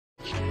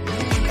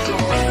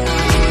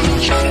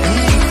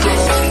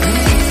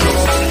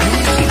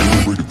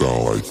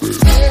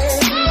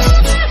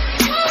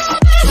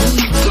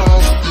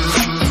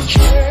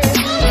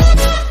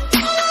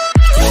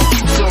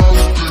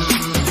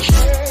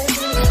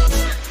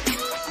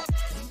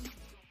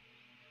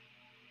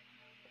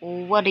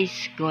What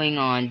is going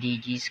on,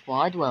 DG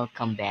Squad?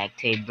 Welcome back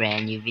to a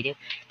brand new video.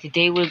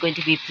 Today we're going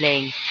to be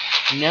playing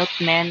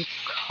Milkman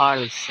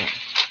Karlson.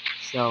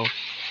 So,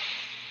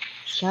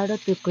 shout out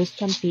to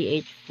Christian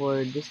PH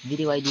for this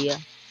video idea.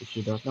 If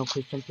you don't know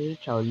Christian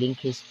PH, I'll link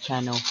his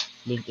channel,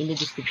 link in the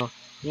description.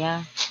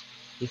 Yeah,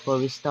 before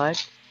we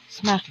start,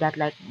 smash that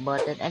like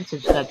button and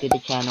subscribe to the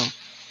channel.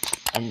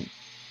 And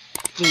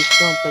please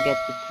don't forget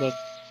to click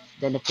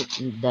the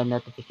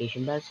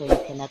notification bell so you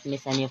cannot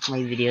miss any of my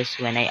videos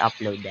when I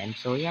upload them.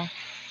 So yeah,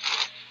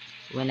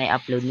 when I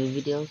upload new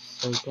videos,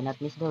 so you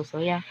cannot miss those. So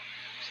yeah,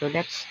 so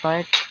let's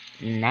start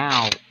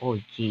now. Oh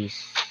jeez.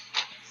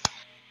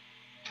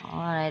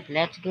 Alright,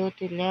 let's go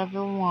to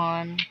level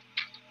 1.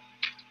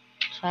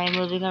 Try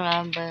moving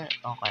around, but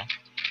okay.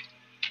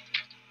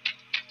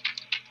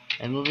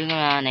 By moving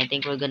around, I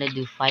think we're gonna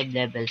do 5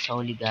 levels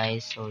only,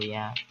 guys. So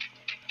yeah,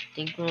 I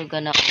think we're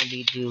gonna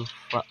only do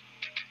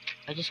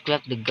I just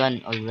grabbed the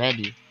gun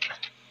already.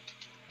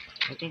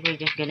 I think we're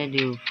just gonna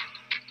do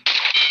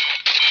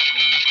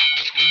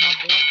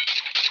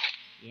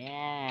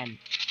yeah.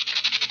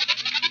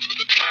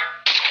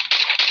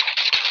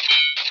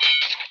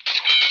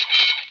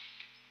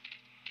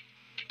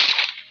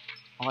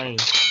 Okay,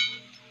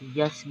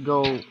 just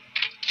go. You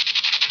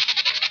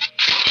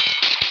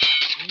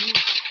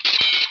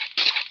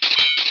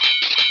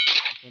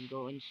can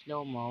go in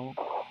slow-mo.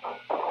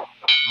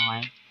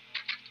 Okay.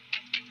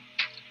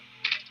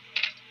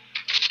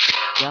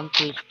 Jump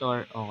to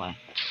store. Okay.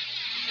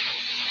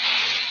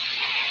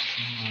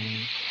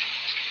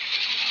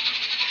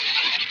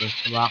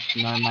 Just walk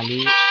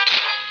normally.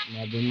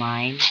 Never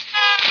mind.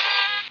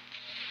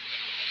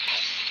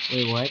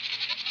 Wait, what?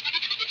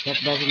 That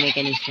doesn't make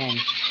any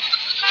sense.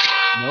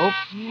 Nope.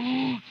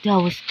 That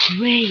was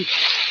great.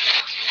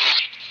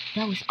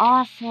 That was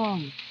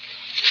awesome.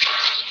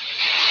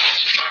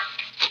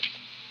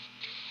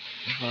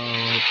 So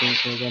I think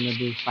we're gonna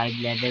do 5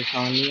 levels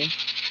only.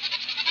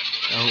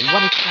 So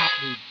what is that,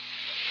 dude?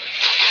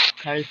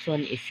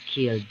 Karlson is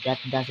killed. That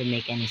doesn't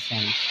make any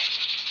sense.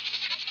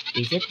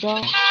 Is it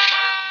though?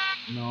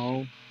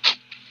 No.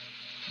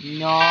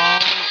 No.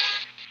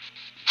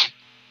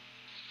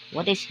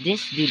 What is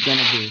this dude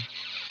gonna do?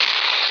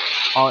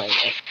 Oh,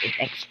 it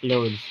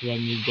explodes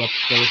when you get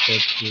closer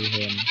to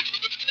him.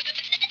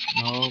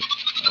 No.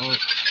 Oh.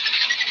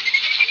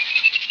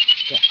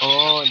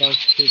 Oh, that was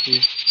creepy.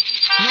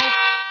 No.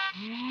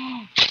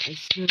 I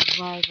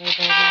survived. I don't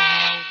know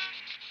how.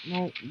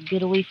 No,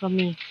 get away from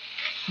me.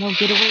 No,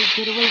 get away,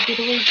 get away, get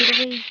away, get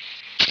away.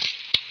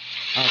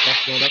 Oh,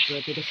 let's go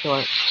to the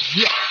store.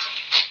 Yeah.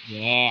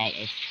 Yeah, I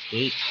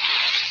escaped.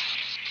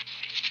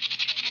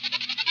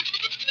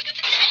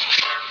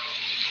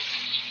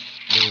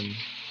 Boom.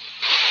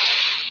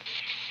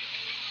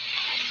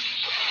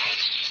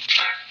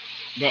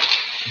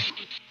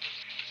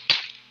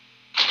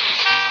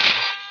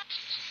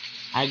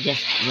 I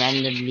just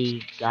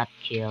randomly got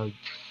killed.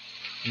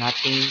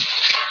 Nothing.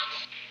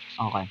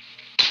 Okay.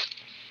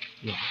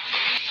 Yeah.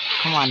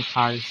 Come on,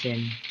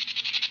 Karlson.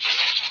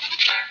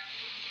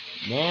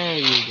 There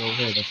you go.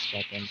 Wait a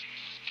second.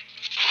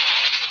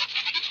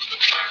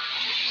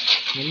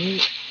 Can you?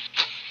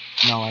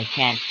 No, I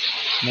can't.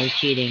 No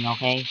cheating,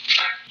 okay?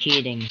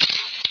 Cheating.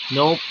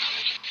 Nope.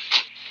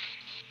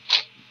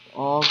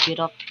 Oh, get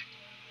up.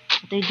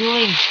 What are you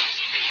doing?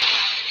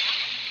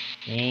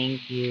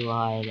 Thank you,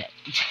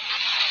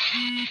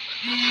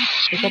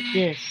 Look at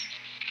this.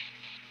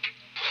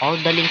 All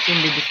the links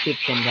in the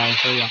description, guys.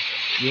 So yeah.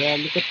 Yeah,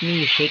 look at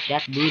me. Shake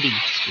that booty.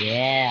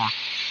 Yeah.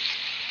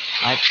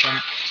 Alright,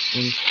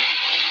 then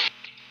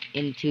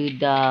into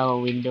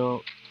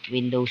the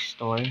Windows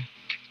store.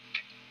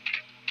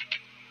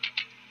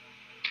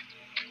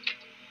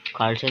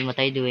 Karlson, what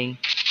are you doing?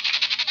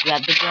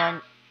 Grab the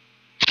gun.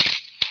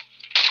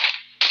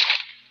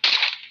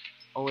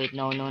 Oh wait,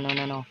 no.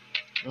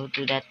 Don't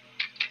do that.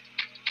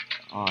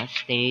 Oh,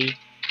 stay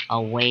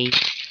away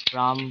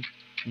from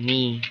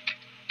me.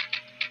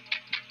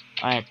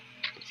 Alright,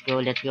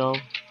 let's go.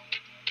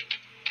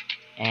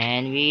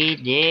 And we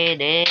did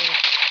it.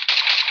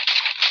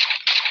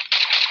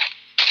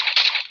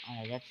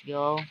 Alright, let's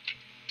go.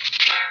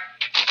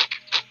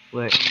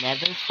 We're in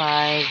level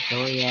 5,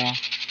 so yeah.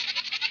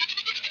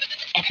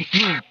 Epic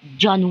move,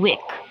 John Wick.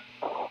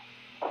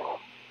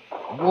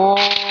 Whoa,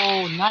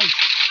 nice.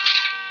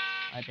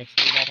 Alright, let's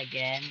do that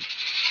again.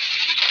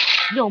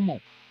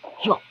 Slow-mo.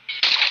 Yo.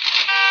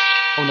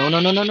 Oh no.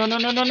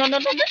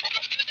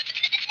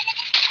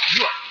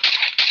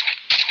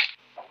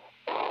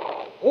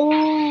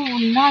 Oh,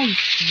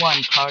 nice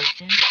one,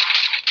 Karlson.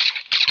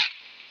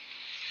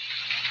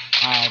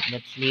 Alright,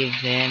 let's leave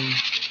him.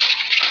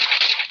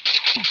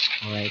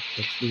 Alright,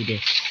 let's do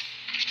this.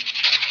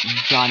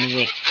 John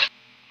Wick.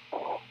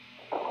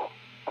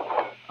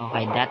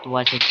 Okay, that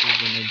wasn't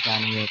even a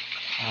John Wick.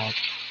 Alright,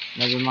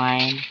 never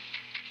mind.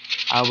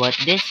 How about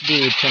this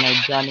dude? Can I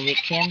John Wick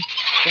him?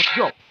 Let's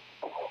go.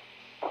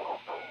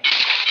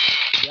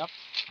 Yup,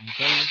 I'm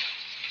going.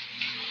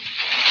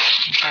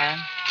 Okay.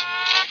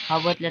 How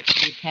about let's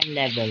do 10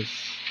 levels?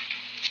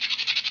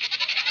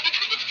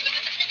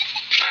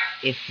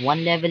 If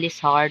one level is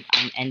hard,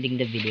 I'm ending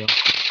the video.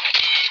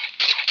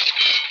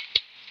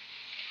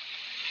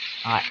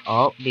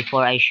 Oh,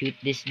 before I shoot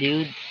this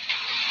dude.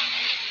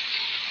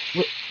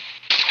 Wait,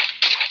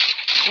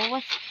 what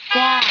was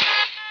that?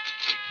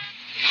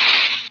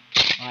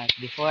 Alright,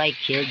 before I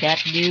kill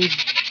that dude,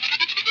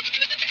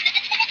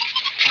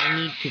 I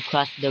need to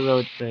cross the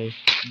road first.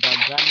 The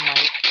gun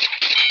might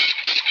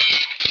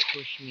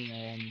push me or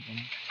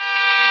anything.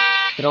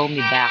 Throw me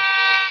back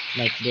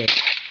like this.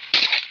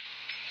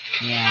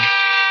 Yeah.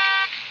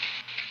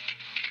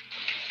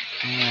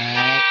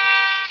 Alright.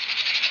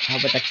 How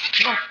about that?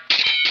 No.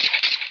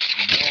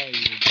 There you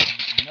go.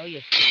 I know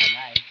you're still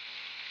alive.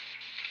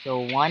 So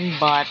one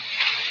bot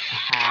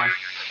has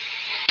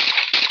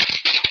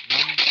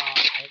every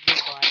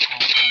bot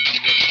has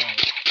 100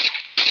 health.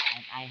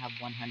 And I have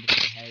 100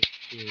 health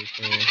too.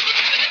 So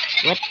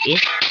what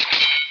is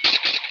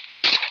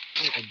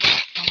wait, I got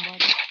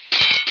somebody?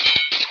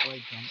 Or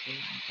jumping,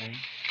 okay.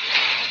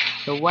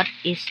 So what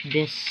is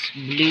this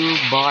blue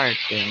bar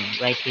thing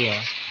right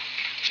here?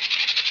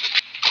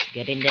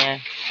 Get in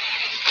there.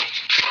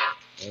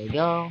 There we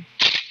go.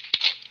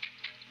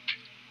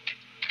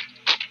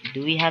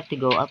 Do we have to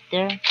go up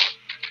there?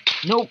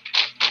 Nope.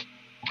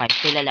 Okay,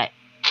 still alive.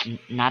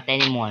 Not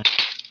anymore.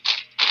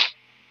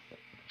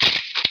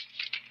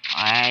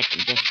 Alright, I'm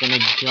just gonna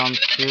jump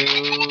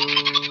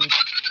through.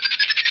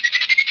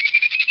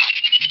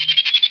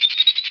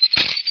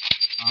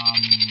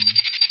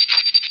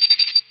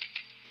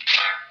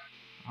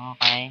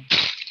 Okay.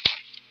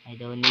 I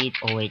don't need.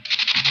 Oh wait,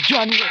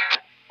 John Wick.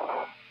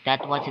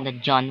 That wasn't a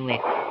John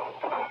Wick.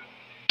 I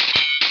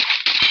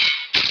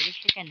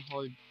wish I can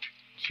hold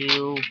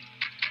two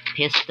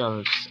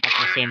pistols at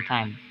the same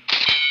time.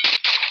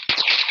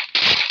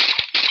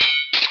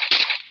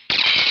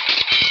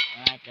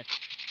 Alright, let's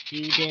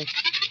do this.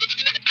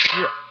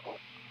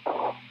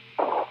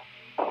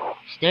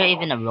 Is there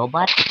even a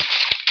robot?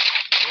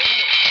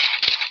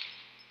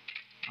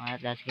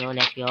 Alright, let's go,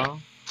 let's go.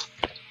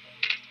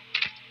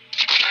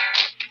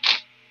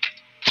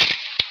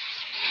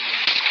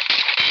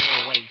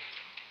 Oh, wait.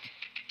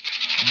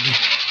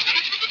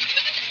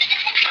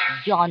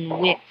 John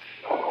Wick.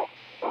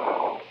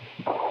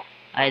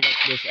 I like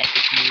this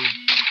epic move.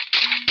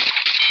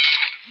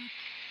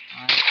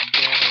 Alright,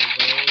 get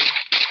away.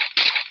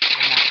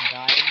 You're not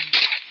dying.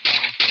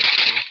 That is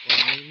okay for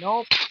me.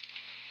 Nope.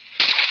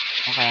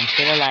 Okay, I'm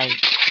still alive.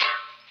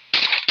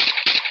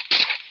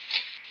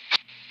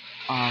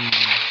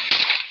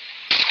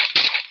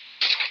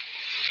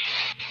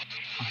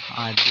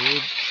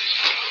 Dude.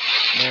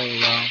 There we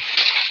go.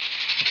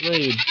 What were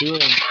you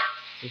doing?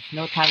 There's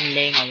no time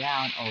laying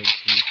around. Oh,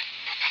 geez.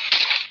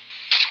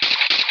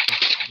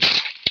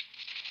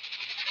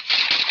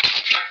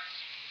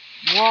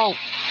 Whoa!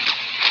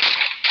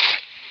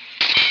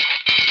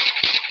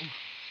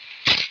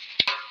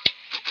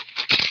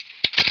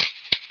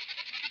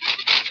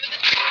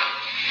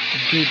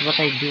 Dude, what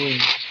are you doing?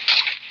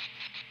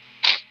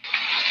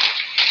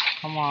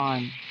 Come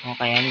on.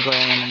 Okay, I'm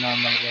going in a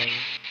normal way.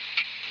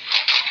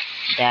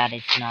 That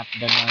is not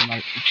the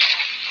normal.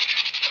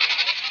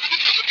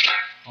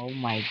 Oh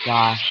my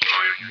gosh.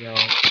 Yo, oh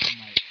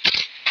my.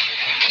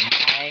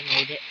 Okay,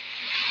 made it.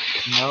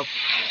 Nope.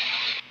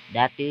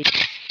 That dude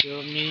just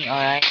killed me,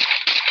 alright.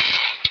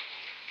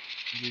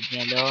 Leave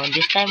me alone.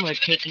 This time we're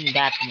taking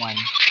that one.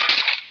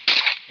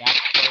 That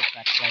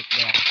shortcut right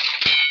there.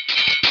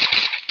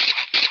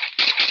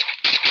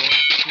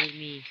 Don't kill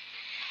me.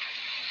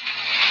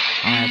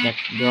 Alright,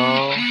 let's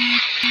go.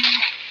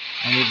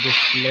 I need this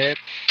slurp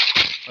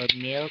or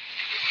milk.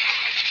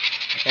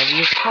 Whatever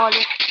you call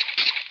it.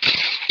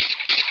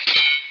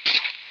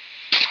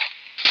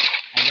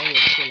 I know you're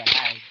still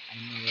alive. I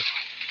knew it.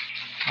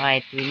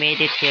 Alright, we made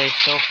it here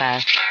so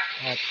fast.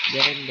 Let's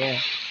get in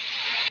there.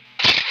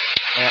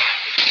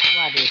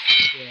 What is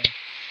this?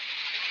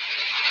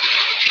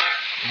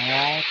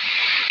 Alright.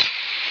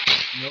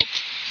 Nope.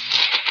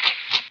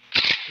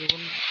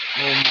 Soon.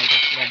 Oh my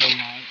gosh, level 9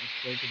 is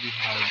going to be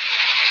hard.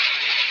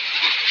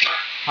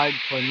 Hard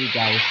for me,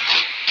 guys.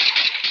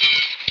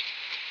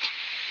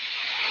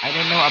 I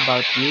don't know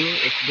about you.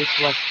 If this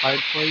was hard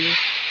for you,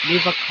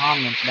 leave a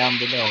comment down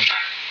below.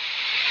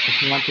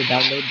 If you want to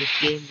download this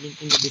game,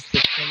 link in the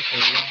description for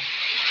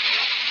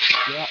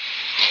you. Yeah.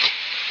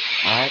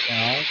 Alright,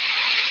 alright.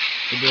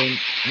 We're doing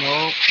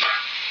no,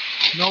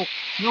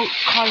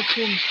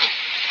 Karlson.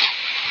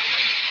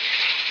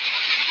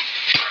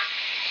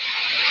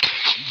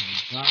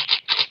 Oh my gosh.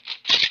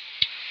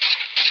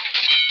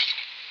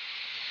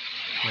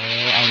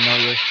 Okay, I know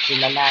you're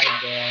still alive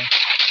there.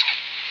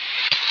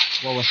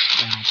 What was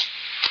that?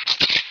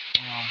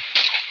 Oh.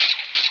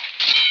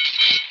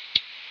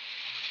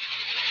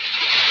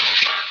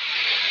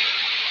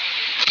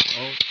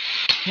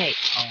 Okay,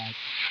 alright.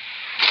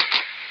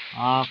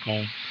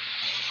 Okay.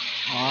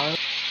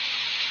 Alright.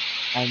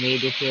 I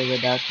made it here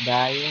without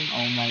dying.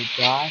 Oh my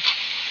gosh.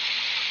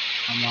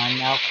 Come on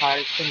now,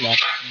 Karlson.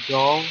 Let's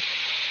go.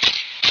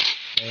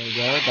 There you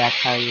go. That's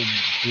how you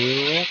do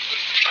it.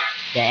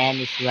 The end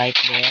is right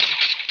there.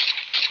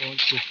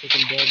 Don't you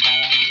freaking dare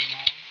die on me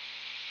now.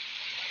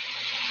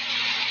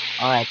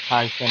 Alright,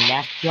 Karlson,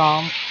 last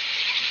jump.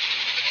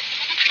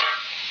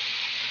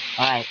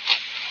 Alright,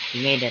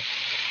 you made it.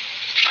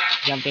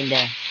 Jump in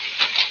there.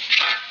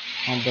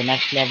 And the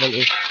next level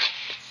is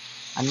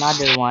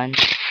another one of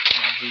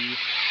these.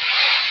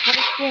 What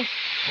is this?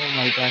 Oh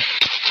my gosh.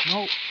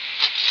 No.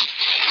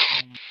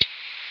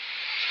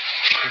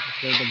 This is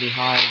going to be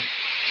hard.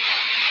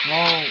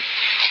 No.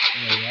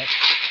 Wait, what?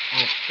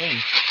 Oh,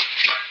 things.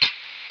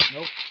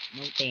 Nope,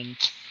 no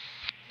things.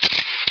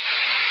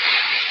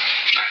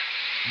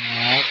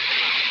 Alright.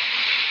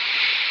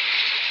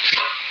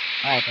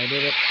 Alright, I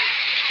did it.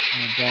 I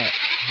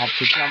have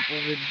to jump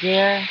over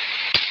there.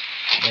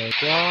 There we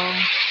go.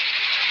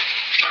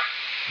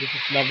 This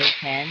is level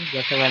 10,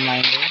 just a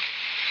reminder.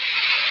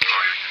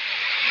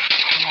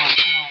 Come on,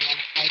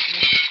 wanna fight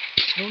me?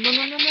 No.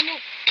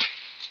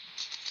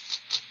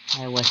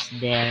 I was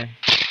there.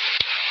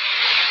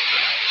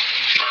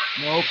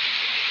 Nope.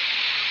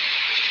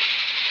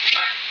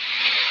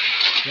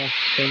 Yes,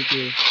 thank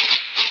you.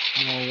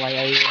 Oh, why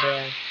are you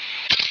there?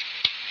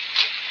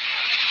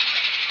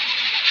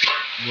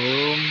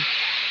 Boom.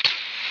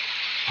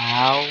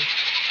 Ow.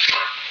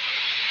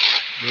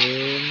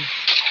 Boom.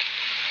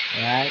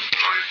 Right.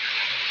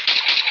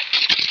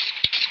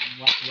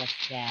 What was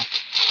that?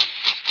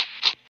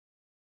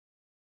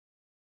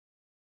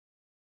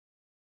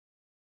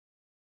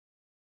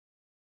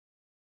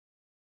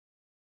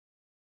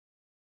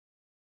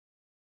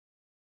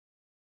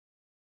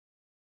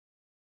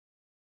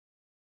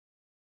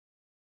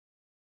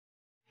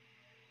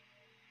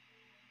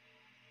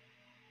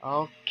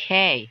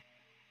 Okay.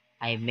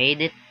 I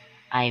made it.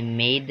 I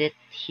made it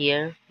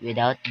here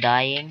without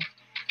dying.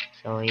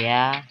 So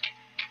yeah.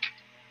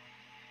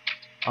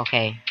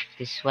 Okay.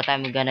 This is what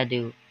I'm gonna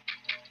do.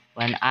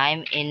 When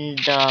I'm in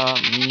the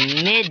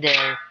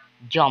middle,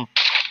 jump.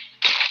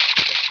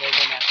 Because they're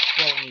gonna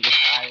kill me if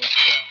I was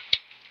there.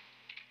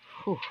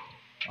 Whew.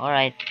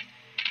 Alright.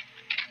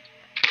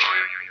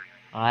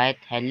 Alright,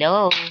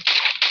 hello.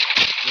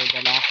 You're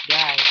the last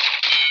guy.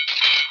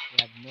 You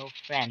have no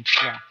friends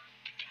left.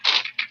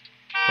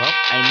 Well,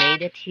 I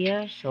made it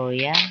here, so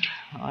yeah.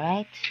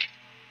 Alright.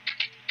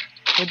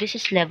 So this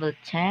is level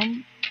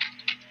 10.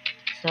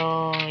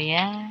 So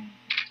yeah.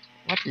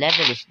 What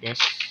level is this?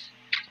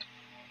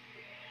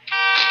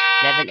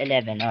 Level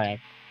 11, alright.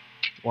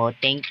 Well,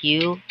 thank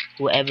you,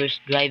 whoever's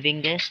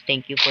driving this.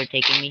 Thank you for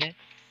taking me here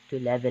to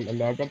level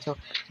 11. So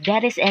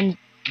that is the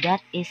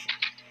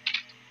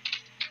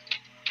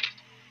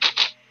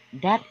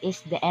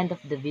end of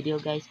the video,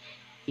 guys.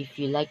 If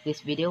you like this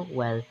video,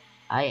 well,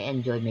 I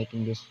enjoy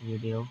making this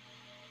video.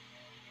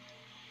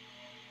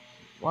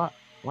 What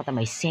am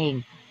I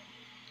saying?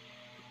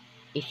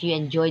 If you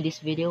enjoy this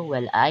video,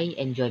 well, I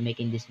enjoy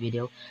making this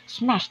video.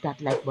 Smash that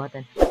like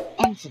button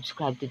and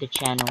subscribe to the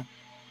channel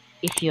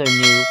if you're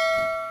new.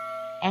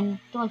 And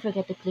don't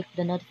forget to click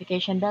the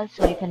notification bell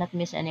so you cannot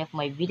miss any of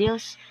my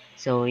videos.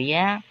 So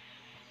yeah.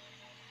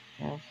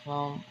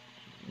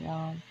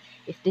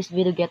 If this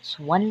video gets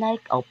 1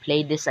 like, I'll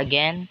play this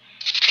again.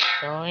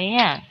 So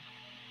yeah.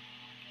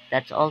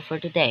 That's all for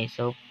today.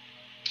 So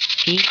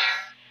peace,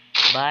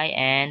 bye,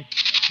 and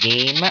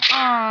game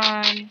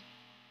on!